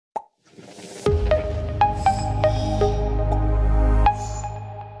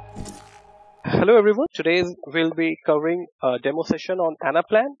Hello everyone. Today we'll be covering a demo session on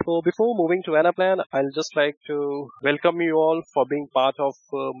Anaplan. So before moving to Anaplan, I'll just like to welcome you all for being part of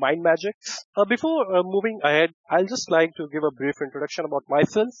MindMajix. Before moving ahead, I'll just like to give a brief introduction about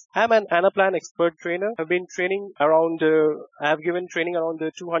myself. I'm an Anaplan expert trainer. I have given training around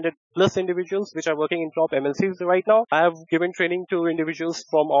 200 plus individuals which are working in top MNCs right now. I have given training to individuals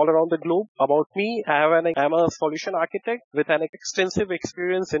from all around the globe. About me, I'm a solution architect with an extensive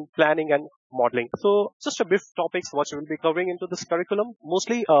experience in planning and modeling. So just a brief topics what we'll be covering into this curriculum.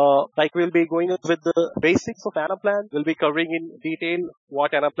 Mostly we'll be going with the basics of Anaplan. We'll be covering in detail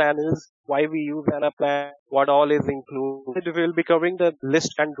what Anaplan is, why we use Anaplan, what all is included. We'll be covering the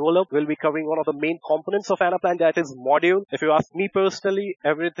list and roll up. We'll be covering one of the main components of Anaplan, that is module. If you ask me personally,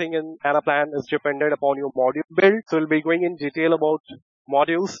 everything in Anaplan is dependent upon your module build. So we'll be going in detail about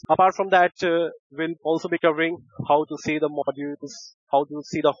modules. Apart from that, we'll also be covering how to see the modules, how to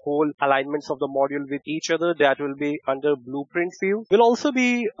see the whole alignments of the module with each other. That will be under blueprint view. We'll also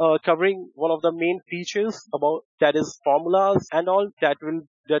be covering one of the main features about that is formulas and all.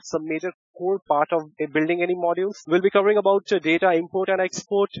 That's a major core part of building any modules. We'll be covering about data import and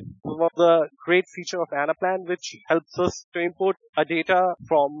export. One of the great feature of Anaplan, which helps us to import a data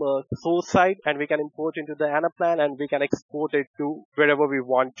from the source side, and we can import into the Anaplan and we can export it to wherever we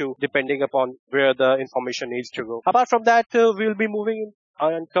want to, depending upon where the information needs to go. Apart from that, we'll be moving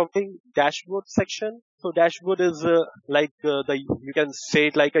and covering dashboard section. So dashboard is you can say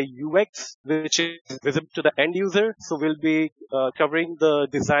it like a UX, which is visible to the end user. So we'll be covering the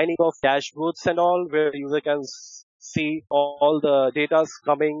designing of dashboards and all, where the user can see all the data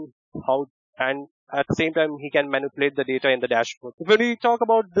coming, and at the same time, he can manipulate the data in the dashboard. When we talk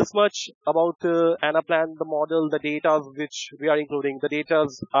about this much about Anaplan, the model, the data which we are including, the data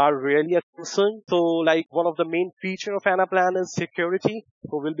are really a concern. So like one of the main feature of Anaplan is security.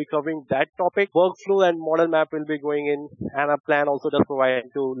 So we'll be covering that topic. Workflow and model map will be going in. Anaplan also does provide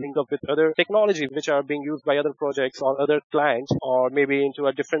to link up with other technology which are being used by other projects or other clients, or maybe into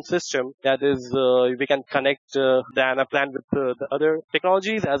a different system. That is, we can connect the Anaplan with the other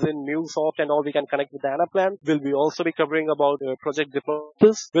technologies, as in MuleSoft and all. We can connect with the Anaplan. We'll be also be covering about project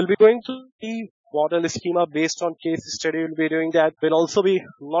deployments. We'll be going to the model schema based on case study. We'll be doing that. We'll also be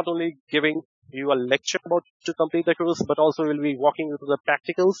not only giving you a lecture about to complete the course, but also we'll be walking you through the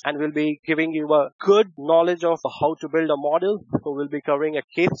practicals, and we'll be giving you a good knowledge of how to build a model. So we'll be covering a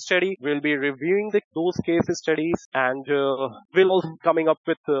case study. We'll be reviewing those case studies, and we'll also be coming up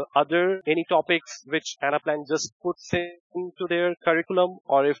with any topics which Anaplan just puts into their curriculum,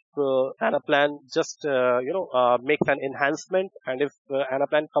 or if Anaplan just makes an enhancement, and if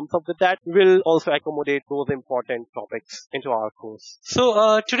Anaplan comes up with that, we'll also accommodate those important topics into our course.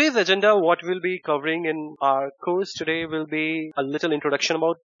 So today's agenda, what we'll be covering in our course today will be a little introduction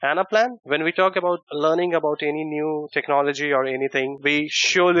about Anaplan. When we talk about learning about any new technology or anything, we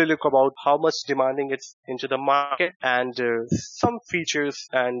surely look about how much demanding it's into the market, and some features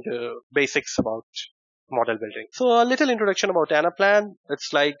and basics about model building. So a little introduction about Anaplan.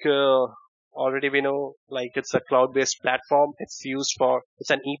 It's like already we know, like it's a cloud-based platform. It's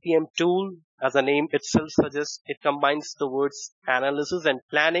an EPM tool. As the name itself suggests, it combines the words analysis and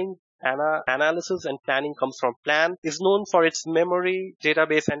planning. Analysis and planning comes from plan, is known for its memory,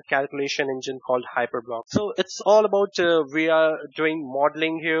 database, and calculation engine called Hyperblock. So it's all about we are doing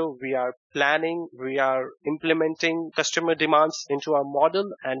modeling here, we are planning, we are implementing customer demands into our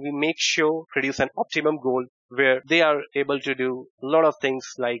model, and we make sure produce an optimum goal where they are able to do a lot of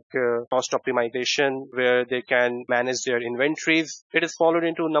things like cost optimization, where they can manage their inventories. It is followed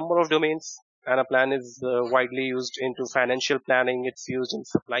into a number of domains. Anaplan is widely used into financial planning. It's used in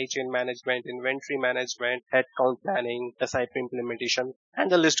supply chain management, inventory management, headcount planning, SIP implementation,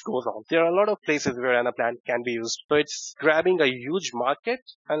 and the list goes on. There are a lot of places where Anaplan can be used. So it's grabbing a huge market,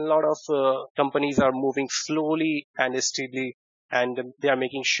 and a lot of companies are moving slowly and steadily, and they are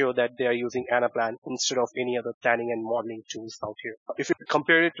making sure that they are using Anaplan instead of any other planning and modeling tools out here. If you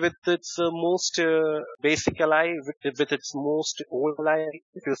compare it with its most basic ally, with its most old ally,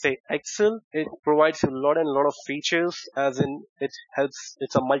 if you say Excel, it provides a lot of features, as in it helps.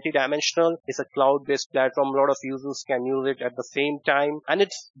 It's a multi-dimensional. It's a cloud-based platform. A lot of users can use it at the same time, and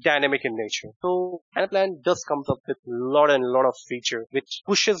it's dynamic in nature. So Anaplan just comes up with a lot of feature, which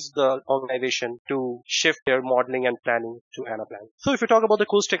pushes the organization to shift their modeling and planning to Anaplan. So if you talk about the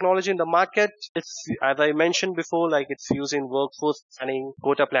course technology in the market, it's, as I mentioned before, like it's used in workforce planning,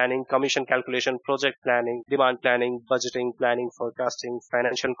 quota planning, commission calculation, project planning, demand planning, budgeting, planning, forecasting,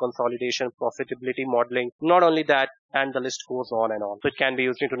 financial consolidation, profitability modeling. Not only that, and the list goes on and on. So it can be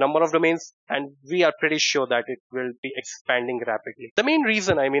used into a number of domains, and we are pretty sure that it will be expanding rapidly. The main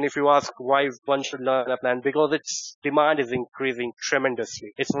reason, if you ask why one should learn Anaplan, because its demand is increasing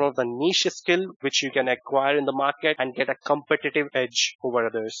tremendously. It's one of the niche skill which you can acquire in the market and get a competitive edge over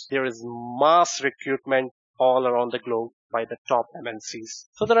others. There is mass recruitment all around the globe by the top MNCs.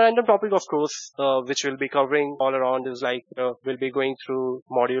 So the random topic, of course, which we'll be covering all around is we'll be going through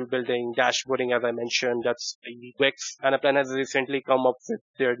module building, dashboarding, as I mentioned. That's UX. Anaplan has recently come up with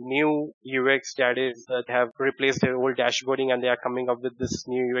their new UX, that is, they have replaced their old dashboarding and they are coming up with this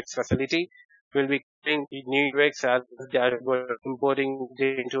new UX facility. We'll be creating new UX as dashboard, importing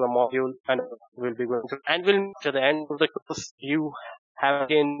it into a module, and we'll be going through. And to the end of the course, you have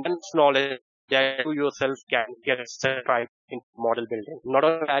gained knowledge that you yourself can get certified in model building. Not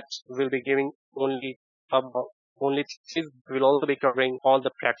only that, we'll be giving only we'll also be covering all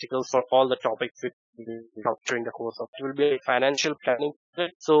the practicals for all the topics which we will cover during the course of. It will be a financial planning.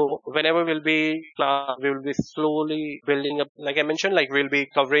 So whenever we will be slowly building up, like I mentioned, we'll be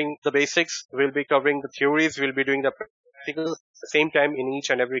covering the basics, we'll be covering the theories, we'll be doing the practicals. At the same time, in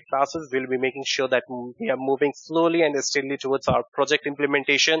each and every classes, we'll be making sure that we are moving slowly and steadily towards our project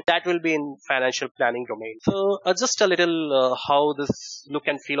implementation. That will be in financial planning domain. So just a little how this look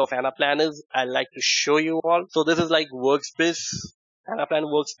and feel of Anaplan is, I'd like to show you all. So this is like Workspace, Anaplan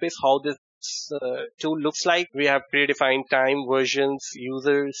Workspace, how this tool looks like. We have predefined time, versions,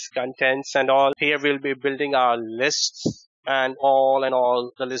 users, contents, and all. Here we'll be building our lists, and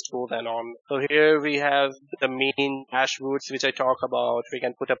all the list goes and on. So here we have the main dashboards which I talk about. We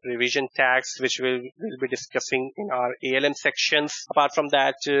can put up revision tags which we'll be discussing in our ALM sections. Apart from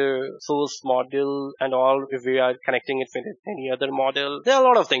that, source model and all, if we are connecting it with any other model, there are a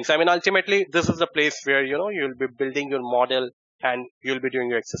lot of things. Ultimately this is the place where you'll be building your model and you'll be doing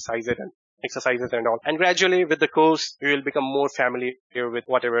your exercises and all. And gradually with the course, you will become more familiar with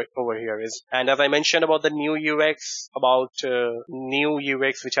whatever over here is. And as I mentioned about the new UX,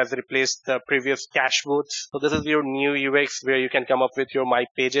 which has replaced the previous dashboards. So this is your new UX where you can come up with your My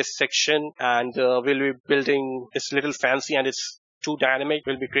Pages section, and we'll be building. It's a little fancy and it's too dynamic.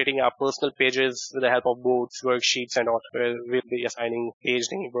 We'll be creating our personal pages with the help of boards, worksheets, and all. We'll be assigning page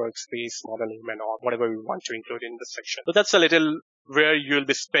name, workspace, model name, and all, whatever we want to include in this section. So that's a little where you'll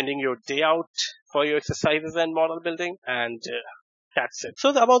be spending your day out for your exercises and model building, and that's it. So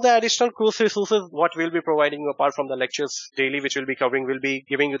about the additional course resources, what we'll be providing you apart from the lectures daily, which we'll be covering, we'll be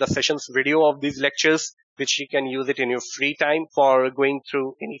giving you the sessions video of these lectures, which you can use it in your free time for going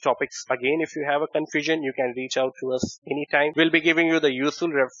through any topics. Again, if you have a confusion, you can reach out to us anytime. We'll be giving you the useful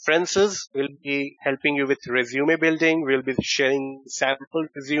references. We'll be helping you with resume building. We'll be sharing sample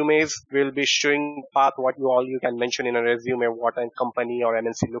resumes. We'll be showing path what you can mention in a resume, what a company or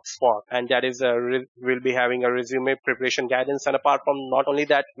MNC looks for. And that is we'll be having a resume preparation guidance. And apart from not only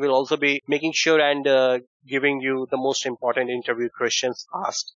that, we'll also be making sure and giving you the most important interview questions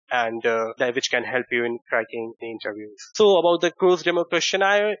asked, and which can help you in cracking the interviews. So about the course demo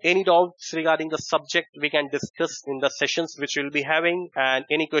questionnaire, any doubts regarding the subject we can discuss in the sessions which we'll be having, and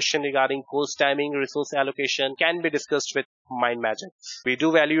any question regarding course timing, resource allocation can be discussed with MindMajix. We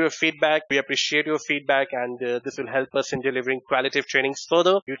do value your feedback. We appreciate your feedback, and this will help us in delivering qualitative trainings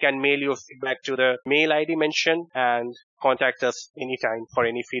further. You can mail your feedback to the mail ID mentioned and contact us anytime for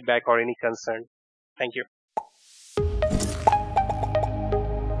any feedback or any concern. Thank you.